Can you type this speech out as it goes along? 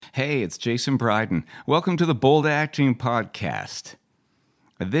Hey, it's Jason Bryden. Welcome to the Bold Acting Podcast.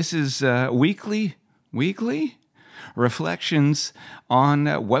 This is weekly reflections on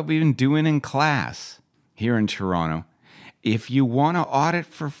what we've been doing in class here in Toronto. If you want to audit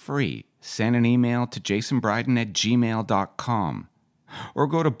for free, send an email to jasonbryden@gmail.com or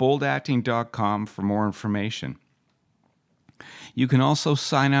go to boldacting.com for more information. You can also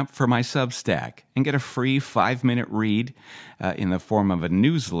sign up for my Substack and get a free 5-minute read in the form of a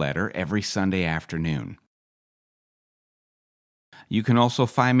newsletter every Sunday afternoon. You can also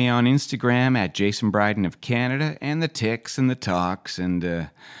find me on Instagram at Jason Bryden of Canada and the Ticks and the Talks and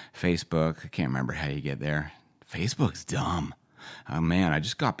Facebook. I can't remember how you get there. Facebook's dumb. Oh man, I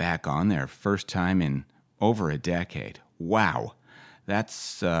just got back on there first time in over a decade. Wow.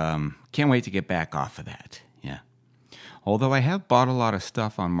 That's, can't wait to get back off of that. Yeah. Although I have bought a lot of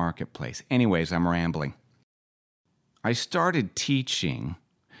stuff on Marketplace. Anyways, I'm rambling. I started teaching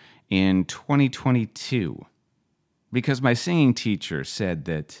in 2022 because my singing teacher said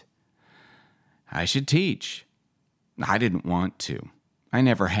that I should teach. I didn't want to. I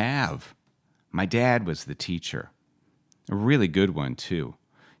never have. My dad was the teacher. A really good one, too.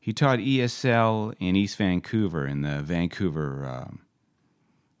 He taught ESL in East Vancouver in the Vancouver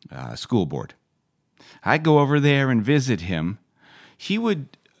school board. I'd go over there and visit him. He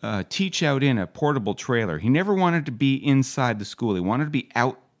would teach out in a portable trailer. He never wanted to be inside the school. He wanted to be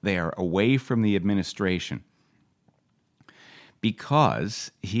out there, away from the administration,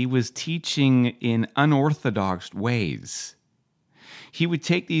 because he was teaching in unorthodox ways. He would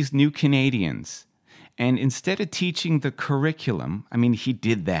take these new Canadians, and instead of teaching the curriculum, I mean, he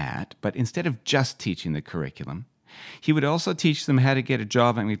did that, but instead of just teaching the curriculum, he would also teach them how to get a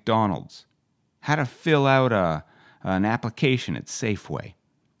job at McDonald's, how to fill out an application at Safeway.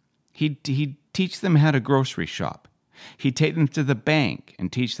 He'd teach them how to grocery shop. He'd take them to the bank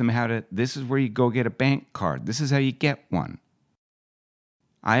and teach them this is where you go get a bank card. This is how you get one.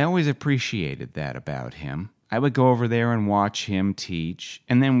 I always appreciated that about him. I would go over there and watch him teach,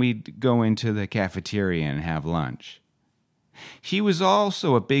 and then we'd go into the cafeteria and have lunch. He was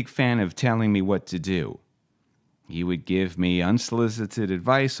also a big fan of telling me what to do. He would give me unsolicited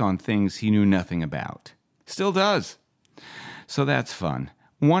advice on things he knew nothing about. Still does. So that's fun.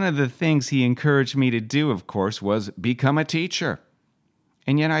 One of the things he encouraged me to do, of course, was become a teacher.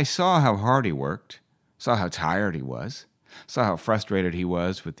 And yet I saw how hard he worked, saw how tired he was, saw how frustrated he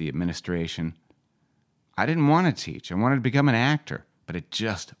was with the administration. I didn't want to teach. I wanted to become an actor, but it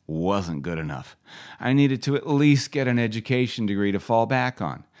just wasn't good enough. I needed to at least get an education degree to fall back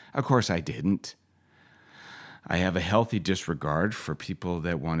on. Of course I didn't. I have a healthy disregard for people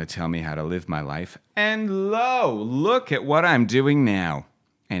that want to tell me how to live my life. And look at what I'm doing now.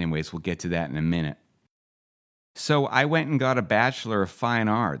 Anyways, we'll get to that in a minute. So I went and got a Bachelor of Fine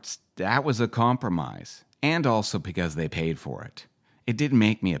Arts. That was a compromise. And also because they paid for it. It didn't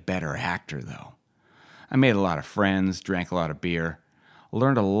make me a better actor, though. I made a lot of friends, drank a lot of beer,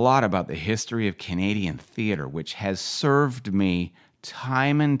 learned a lot about the history of Canadian theater, which has served me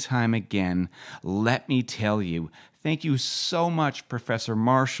time and time again. Let me tell you, thank you so much, Professor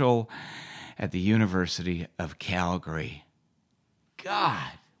Marshall at the University of Calgary.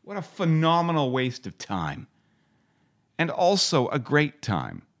 God, what a phenomenal waste of time. And also a great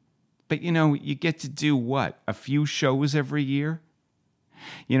time. But you get to do what? A few shows every year?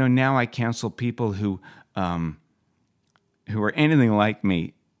 Now I counsel people who are anything like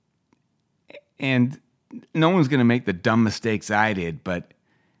me, and no one's going to make the dumb mistakes I did, but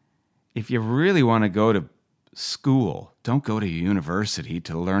if you really want to go to school, don't go to university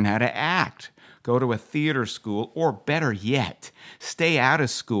to learn how to act. Go to a theater school, or better yet, stay out of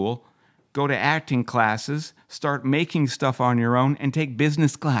school, go to acting classes, start making stuff on your own, and take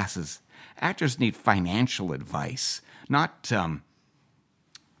business classes. Actors need financial advice, not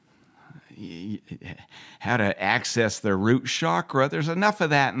how to access their root chakra. There's enough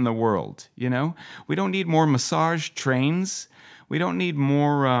of that in the world, We don't need more massage trains. We don't need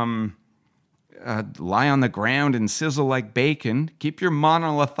more lie on the ground and sizzle like bacon. Keep your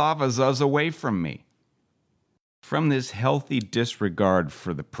monolithavas away from me. From this healthy disregard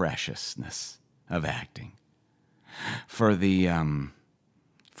for the preciousness of acting, for the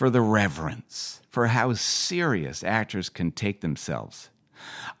reverence, for how serious actors can take themselves,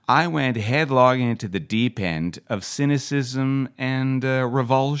 I went headlong into the deep end of cynicism and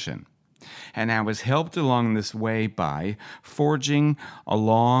revulsion. And I was helped along this way by forging a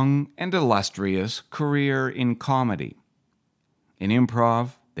long and illustrious career in comedy, in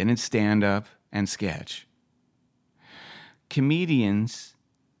improv, then in stand-up and sketch. Comedians,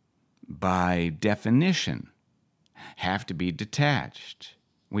 by definition, have to be detached.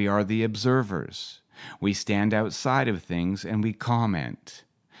 We are the observers. We stand outside of things and we comment.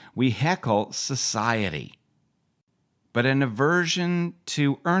 We heckle society. But an aversion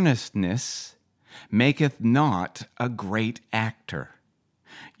to earnestness maketh not a great actor.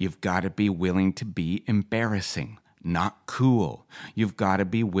 You've got to be willing to be embarrassing, not cool. You've got to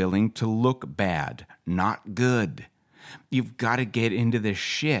be willing to look bad, not good. You've got to get into the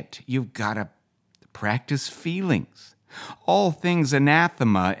shit. You've got to practice feelings. All things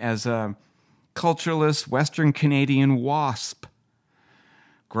anathema as a culturalist Western Canadian wasp.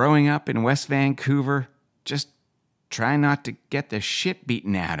 Growing up in West Vancouver, just try not to get the shit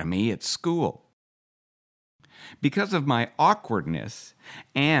beaten out of me at school. Because of my awkwardness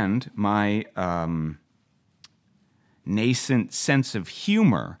and my nascent sense of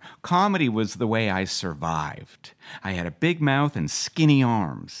humor, comedy was the way I survived. I had a big mouth and skinny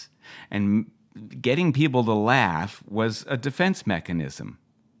arms, and getting people to laugh was a defense mechanism.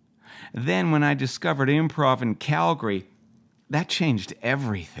 Then when I discovered improv in Calgary, that changed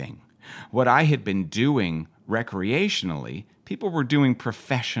everything. What I had been doing recreationally, people were doing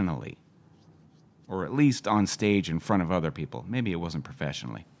professionally. Or at least on stage in front of other people. Maybe it wasn't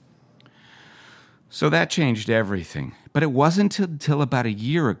professionally. So that changed everything. But it wasn't until about a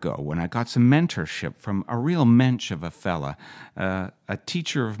year ago when I got some mentorship from a real mensch of a fella, a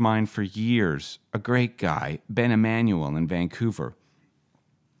teacher of mine for years, a great guy, Ben Emanuel in Vancouver.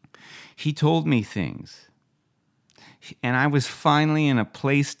 He told me things. And I was finally in a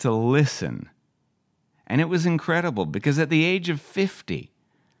place to listen. And it was incredible because at the age of 50,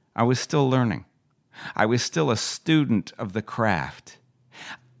 I was still learning. I was still a student of the craft.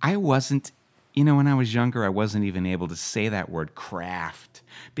 I wasn't, when I was younger, I wasn't even able to say that word craft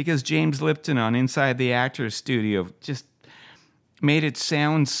because James Lipton on Inside the Actors Studio just made it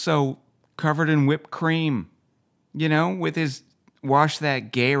sound so covered in whipped cream, with his wash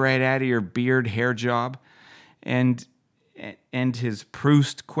that gay right out of your beard hair job and his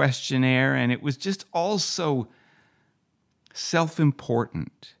Proust questionnaire. And it was just all so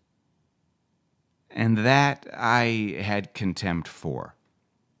self-important. And that I had contempt for.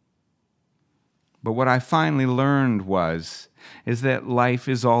 But what I finally learned is that life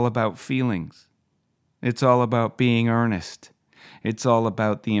is all about feelings. It's all about being earnest. It's all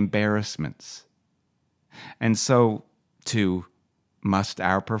about the embarrassments. And so, too, must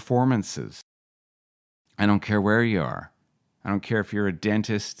our performances. I don't care where you are. I don't care if you're a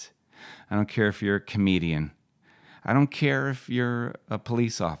dentist. I don't care if you're a comedian. I don't care if you're a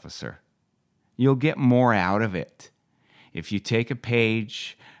police officer. You'll get more out of it if you take a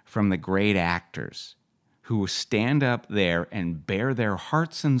page from the great actors who stand up there and bare their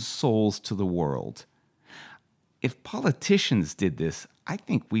hearts and souls to the world. If politicians did this, I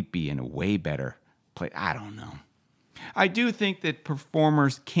think we'd be in a way better place. I don't know. I do think that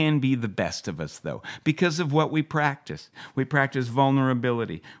performers can be the best of us, though, because of what we practice. We practice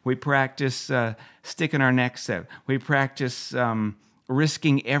vulnerability. We practice sticking our necks out. We practice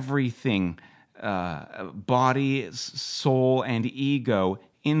risking everything. Body, soul, and ego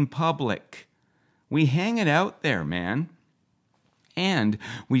in public. We hang it out there, man. And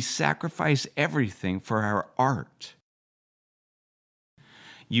we sacrifice everything for our art.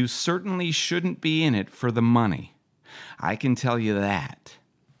 You certainly shouldn't be in it for the money. I can tell you that.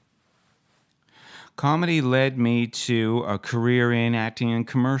 Comedy led me to a career in acting in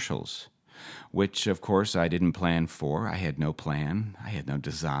commercials, which, of course, I didn't plan for. I had no plan. I had no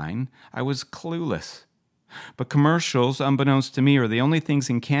design. I was clueless. But commercials, unbeknownst to me, are the only things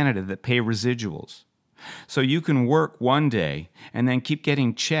in Canada that pay residuals. So you can work one day and then keep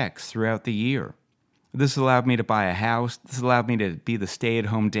getting checks throughout the year. This allowed me to buy a house. This allowed me to be the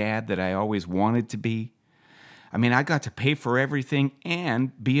stay-at-home dad that I always wanted to be. I mean, I got to pay for everything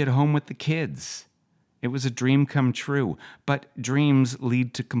and be at home with the kids. It was a dream come true, but dreams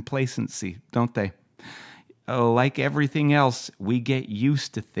lead to complacency, don't they? Like everything else, we get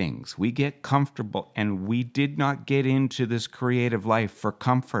used to things. We get comfortable, and we did not get into this creative life for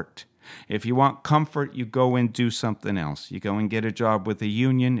comfort. If you want comfort, you go and do something else. You go and get a job with a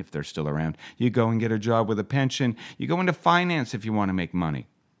union, if they're still around. You go and get a job with a pension. You go into finance if you want to make money.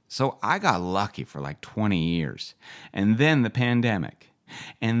 So I got lucky for like 20 years. And then the pandemic.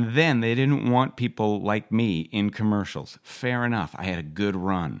 And then they didn't want people like me in commercials. Fair enough. I had a good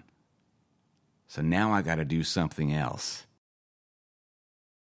run. So now I got to do something else.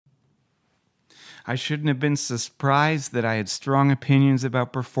 I shouldn't have been surprised that I had strong opinions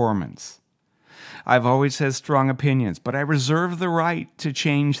about performance. I've always had strong opinions, but I reserve the right to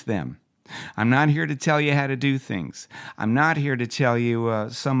change them. I'm not here to tell you how to do things. I'm not here to tell you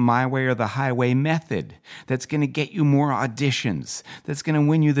some my way or the highway method that's going to get you more auditions, that's going to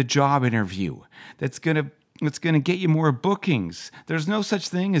win you the job interview, that's going to get you more bookings. There's no such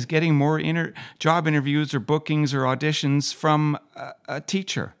thing as getting more job interviews or bookings or auditions from a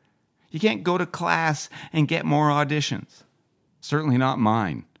teacher. You can't go to class and get more auditions. Certainly not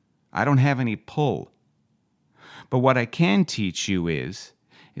mine. I don't have any pull. But what I can teach you is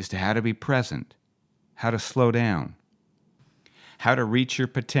to how to be present, how to slow down, how to reach your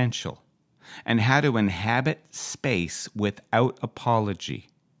potential, and how to inhabit space without apology,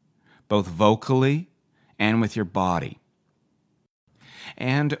 both vocally and with your body.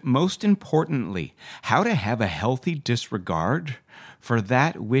 And most importantly, how to have a healthy disregard for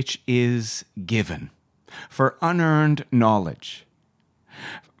that which is given, for unearned knowledge,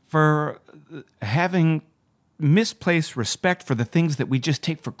 for having misplaced respect for the things that we just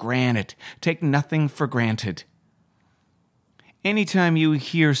take for granted, take nothing for granted. Anytime you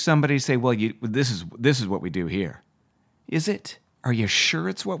hear somebody say, well, this is what we do here. Is it? Are you sure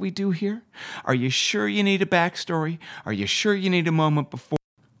it's what we do here? Are you sure you need a backstory? Are you sure you need a moment before?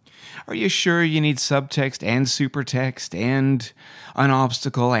 Are you sure you need subtext and supertext and an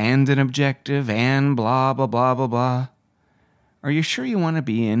obstacle and an objective and blah, blah, blah, blah, blah? Are you sure you want to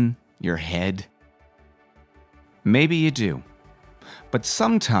be in your head? Maybe you do. But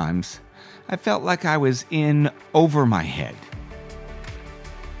sometimes I felt like I was in over my head.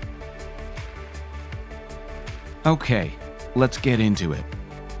 Okay, let's get into it.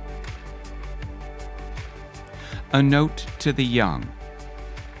 A note to the young.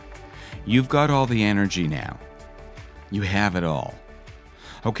 You've got all the energy now. You have it all.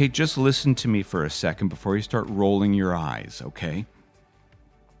 Okay, just listen to me for a second before you start rolling your eyes, okay?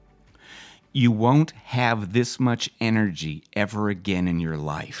 You won't have this much energy ever again in your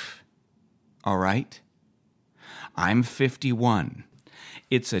life. All right? I'm 51.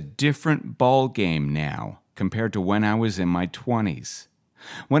 It's a different ball game now compared to when I was in my 20s.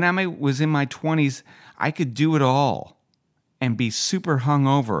 When I was in my 20s, I could do it all and be super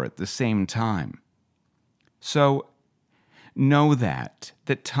hungover at the same time. So know that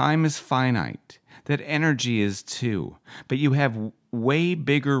time is finite, that energy is too, but you have way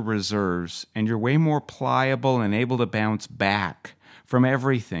bigger reserves and you're way more pliable and able to bounce back from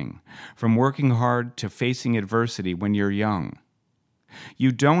everything, from working hard to facing adversity when you're young.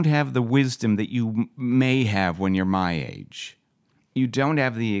 You don't have the wisdom that you may have when you're my age. You don't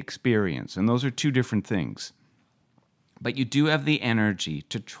have the experience, and those are two different things. But you do have the energy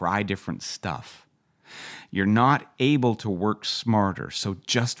to try different stuff. You're not able to work smarter, so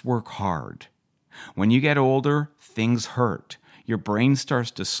just work hard. When you get older, things hurt. Your brain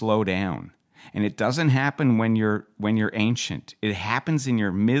starts to slow down. And it doesn't happen when you're ancient. It happens in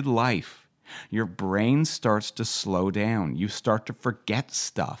your midlife. Your brain starts to slow down. You start to forget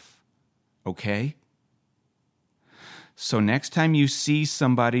stuff. Okay? So next time you see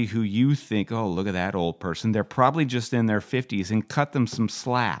somebody who you think, oh, look at that old person, they're probably just in their 50s, and cut them some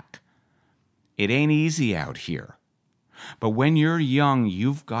slack. It ain't easy out here. But when you're young,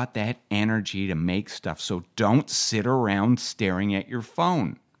 you've got that energy to make stuff, so don't sit around staring at your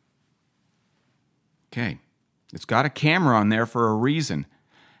phone. Okay, it's got a camera on there for a reason.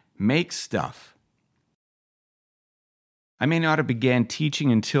 Make stuff. I may not have began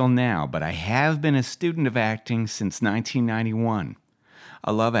teaching until now, but I have been a student of acting since 1991.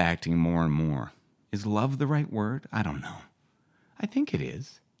 I love acting more and more. Is love the right word? I don't know. I think it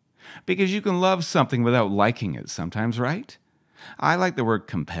is. Because you can love something without liking it sometimes, right? I like the word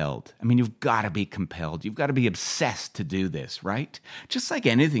compelled. I mean, you've got to be compelled. You've got to be obsessed to do this, right? Just like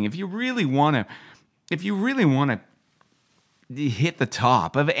anything, if you really want to hit the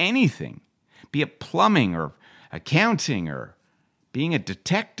top of anything, be it plumbing or accounting or being a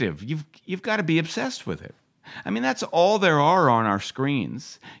detective, you've got to be obsessed with it. I mean, that's all there are on our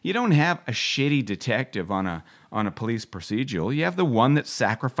screens. You don't have a shitty detective on a police procedural. You have the one that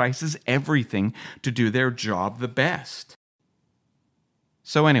sacrifices everything to do their job the best.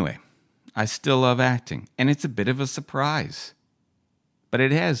 So anyway, I still love acting, and it's a bit of a surprise. But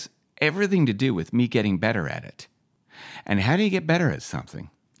it has everything to do with me getting better at it. And how do you get better at something?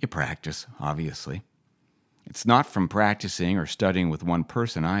 You practice, obviously. It's not from practicing or studying with one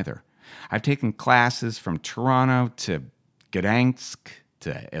person either. I've taken classes from Toronto to Gdansk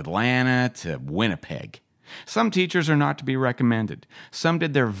to Atlanta to Winnipeg. Some teachers are not to be recommended. Some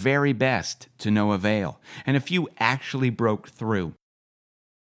did their very best to no avail, and a few actually broke through.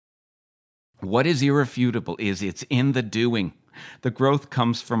 What is irrefutable is it's in the doing. The growth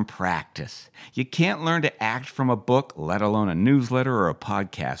comes from practice. You can't learn to act from a book, let alone a newsletter or a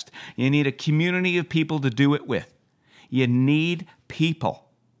podcast. You need a community of people to do it with. You need people.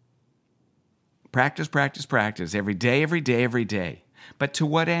 Practice, practice, practice. Every day, every day, every day. But to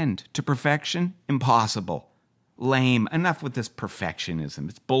what end? To perfection? Impossible. Lame. Enough with this perfectionism.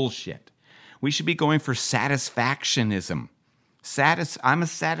 It's bullshit. We should be going for satisfactionism. I'm a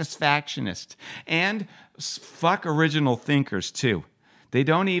satisfactionist. And fuck original thinkers, too. They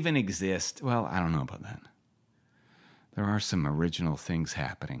don't even exist. Well, I don't know about that. There are some original things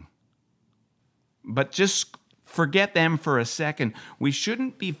happening. But just forget them for a second. We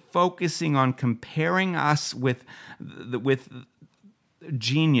shouldn't be focusing on comparing us with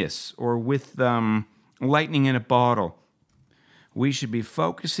genius or with lightning in a bottle. We should be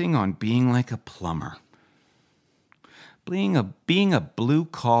focusing on being like a plumber. Being a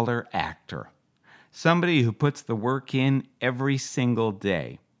blue-collar actor. Somebody who puts the work in every single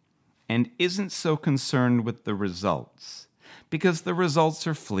day and isn't so concerned with the results because the results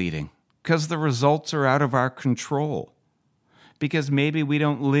are fleeting, because the results are out of our control, because maybe we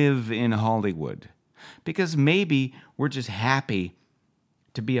don't live in Hollywood, because maybe we're just happy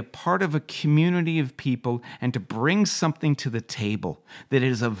to be a part of a community of people and to bring something to the table that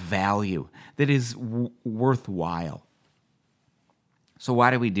is of value, that is worthwhile. So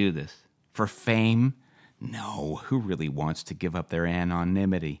why do we do this? For fame? No, who really wants to give up their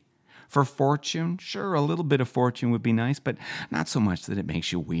anonymity? For fortune? Sure, a little bit of fortune would be nice, but not so much that it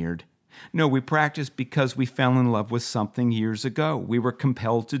makes you weird. No, we practice because we fell in love with something years ago. We were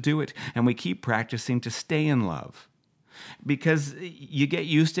compelled to do it, and we keep practicing to stay in love. Because you get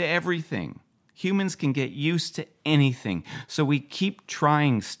used to everything. Humans can get used to anything, so we keep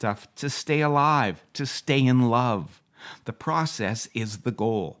trying stuff to stay alive, to stay in love. The process is the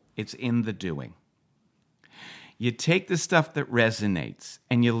goal. It's in the doing. You take the stuff that resonates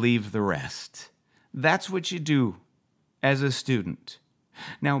and you leave the rest. That's what you do as a student.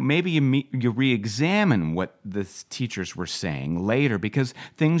 Now, maybe you re-examine what the teachers were saying later because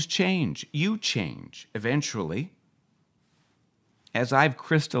things change. You change eventually. As I've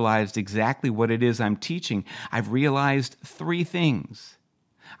crystallized exactly what it is I'm teaching, I've realized 3 things.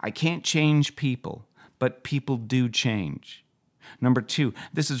 I can't change people, but people do change. Number 2,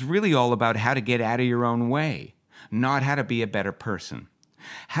 this is really all about how to get out of your own way, not how to be a better person.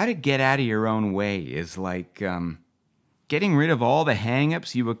 How to get out of your own way is like getting rid of all the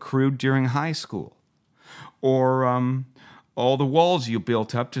hang-ups you accrued during high school, or all the walls you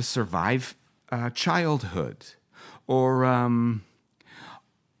built up to survive childhood, or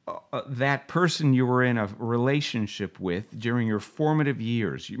that person you were in a relationship with during your formative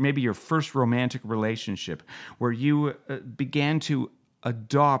years, maybe your first romantic relationship, where you began to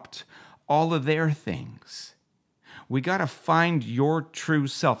adopt all of their things. We got to find your true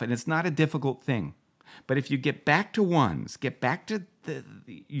self, and it's not a difficult thing. But if you get back to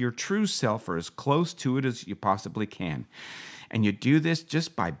your true self, or as close to it as you possibly can, and you do this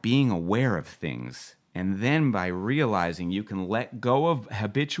just by being aware of things, and then by realizing you can let go of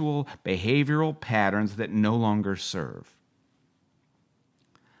habitual behavioral patterns that no longer serve.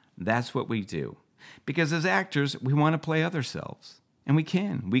 That's what we do. Because as actors, we want to play other selves. And we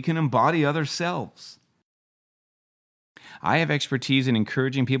can. We can embody other selves. I have expertise in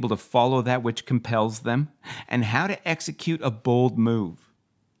encouraging people to follow that which compels them and how to execute a bold move.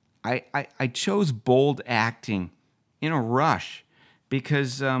 I chose bold acting in a rush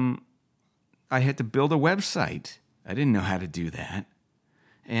because I had to build a website. I didn't know how to do that.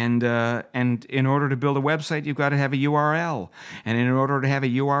 And in order to build a website, you've got to have a URL. And in order to have a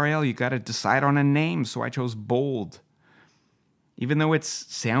URL, you've got to decide on a name. So I chose bold. Even though it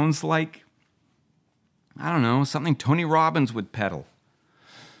sounds like, I don't know, something Tony Robbins would peddle.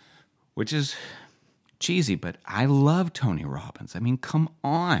 Which is cheesy, but I love Tony Robbins. I mean, come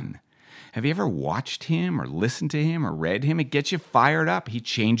on. Have you ever watched him or listened to him or read him? It gets you fired up. He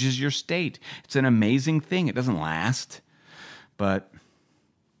changes your state. It's an amazing thing. It doesn't last. But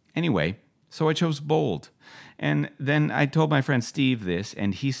anyway, so I chose bold. And then I told my friend Steve this,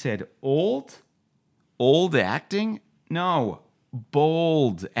 and he said, old? Old acting? No,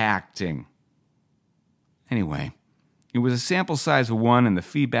 bold acting. Anyway, it was a sample size of 1, and the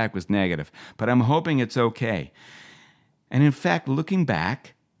feedback was negative. But I'm hoping it's okay. And in fact, looking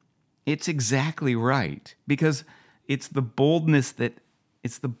back, it's exactly right, because it's the boldness that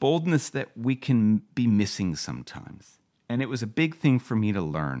we can be missing sometimes. And it was a big thing for me to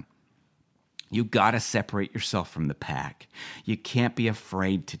learn. You got to separate yourself from the pack. You can't be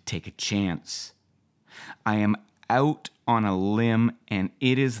afraid to take a chance. I am out on a limb, and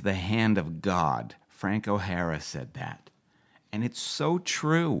it is the hand of God. Frank O'Hara said that. And it's so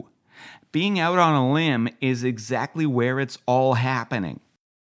true. Being out on a limb is exactly where it's all happening.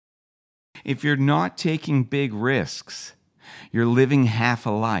 If you're not taking big risks, you're living half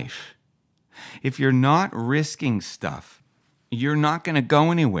a life. If you're not risking stuff, you're not going to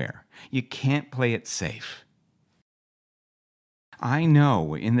go anywhere. You can't play it safe. I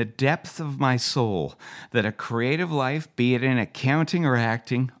know in the depths of my soul that a creative life, be it in accounting or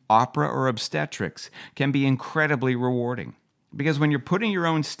acting, opera or obstetrics, can be incredibly rewarding. Because when you're putting your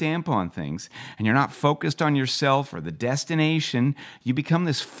own stamp on things and you're not focused on yourself or the destination, you become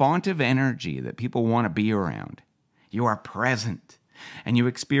this font of energy that people want to be around. You are present and you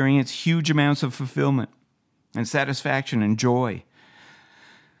experience huge amounts of fulfillment and satisfaction and joy.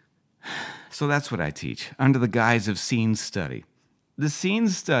 So that's what I teach under the guise of scene study. The scene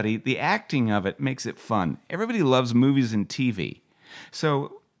study, the acting of it makes it fun. Everybody loves movies and TV.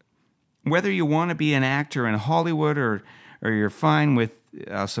 So whether you want to be an actor in Hollywood or you're fine with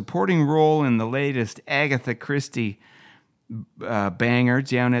a supporting role in the latest Agatha Christie banger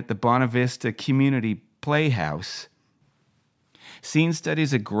down at the Bonavista Community Playhouse, scene study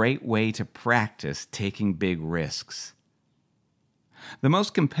is a great way to practice taking big risks. The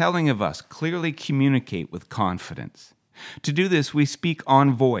most compelling of us clearly communicate with confidence. To do this, we speak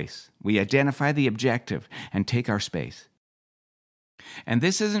on voice. We identify the objective and take our space. And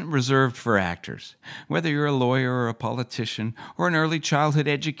this isn't reserved for actors. Whether you're a lawyer or a politician or an early childhood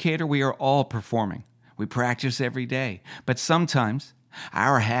educator, we are all performing. We practice every day. But sometimes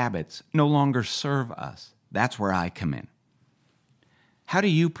our habits no longer serve us. That's where I come in. How do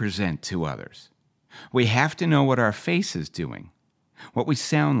you present to others? We have to know what our face is doing, what we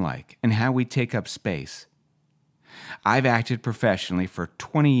sound like, and how we take up space. I've acted professionally for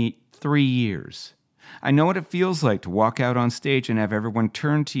 23 years. I know what it feels like to walk out on stage and have everyone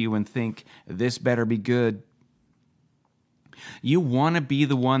turn to you and think, this better be good. You want to be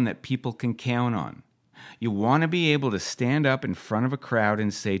the one that people can count on. You want to be able to stand up in front of a crowd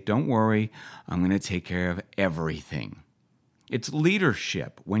and say, don't worry, I'm going to take care of everything. It's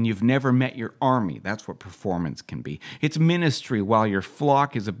leadership when you've never met your army. That's what performance can be. It's ministry while your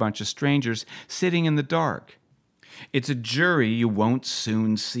flock is a bunch of strangers sitting in the dark. It's a jury you won't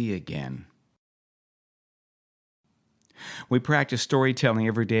soon see again. We practice storytelling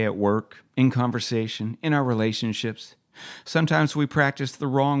every day at work, in conversation, in our relationships. Sometimes we practice the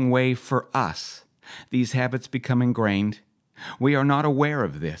wrong way for us. These habits become ingrained. We are not aware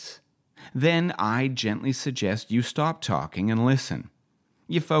of this. Then I gently suggest you stop talking and listen.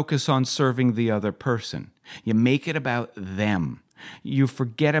 You focus on serving the other person. You make it about them. You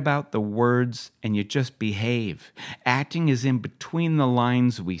forget about the words and you just behave. Acting is in between the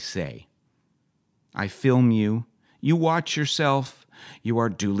lines we say. I film you. You watch yourself, you are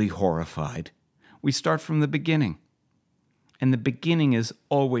duly horrified. We start from the beginning. And the beginning is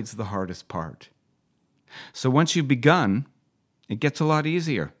always the hardest part. So once you've begun, it gets a lot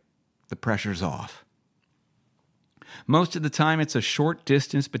easier. The pressure's off. Most of the time, it's a short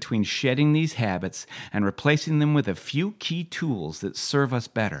distance between shedding these habits and replacing them with a few key tools that serve us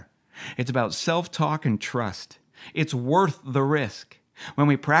better. It's about self-talk and trust. It's worth the risk. When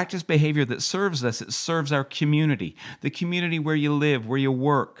we practice behavior that serves us, it serves our community, the community where you live, where you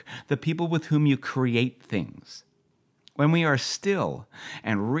work, the people with whom you create things. When we are still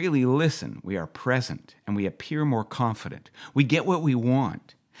and really listen, we are present and we appear more confident. We get what we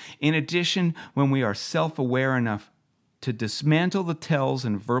want. In addition, when we are self-aware enough to dismantle the tells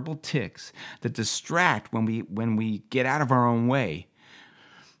and verbal tics that distract when we get out of our own way,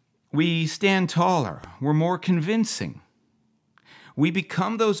 we stand taller. We're more convincing. We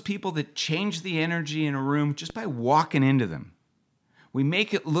become those people that change the energy in a room just by walking into them. We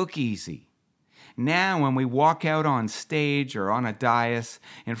make it look easy. Now, when we walk out on stage or on a dais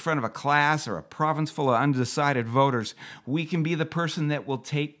in front of a class or a province full of undecided voters, we can be the person that will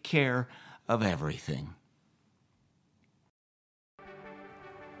take care of everything.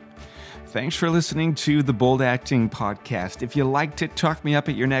 Thanks for listening to the Bold Acting Podcast. If you liked it, talk me up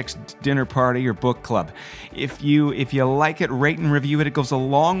at your next dinner party or book club. If you like it, rate and review it. It goes a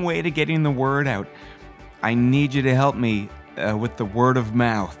long way to getting the word out. I need you to help me with the word of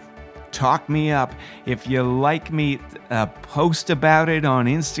mouth. Talk me up. If you like me, post about it on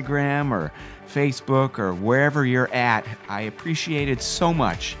Instagram or Facebook or wherever you're at. I appreciate it so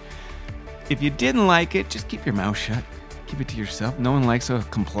much. If you didn't like it, just keep your mouth shut. Keep it to yourself. No one likes a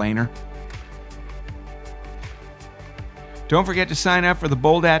complainer. Don't forget to sign up for the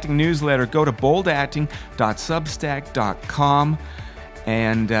Bold Acting newsletter. Go to boldacting.substack.com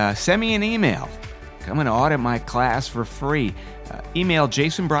and send me an email. come and audit my class for free. Email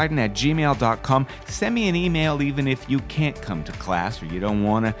jasonbryden@gmail.com. Send me an email even if you can't come to class or you don't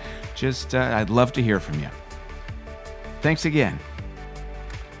want to. I'd love to hear from you. Thanks again.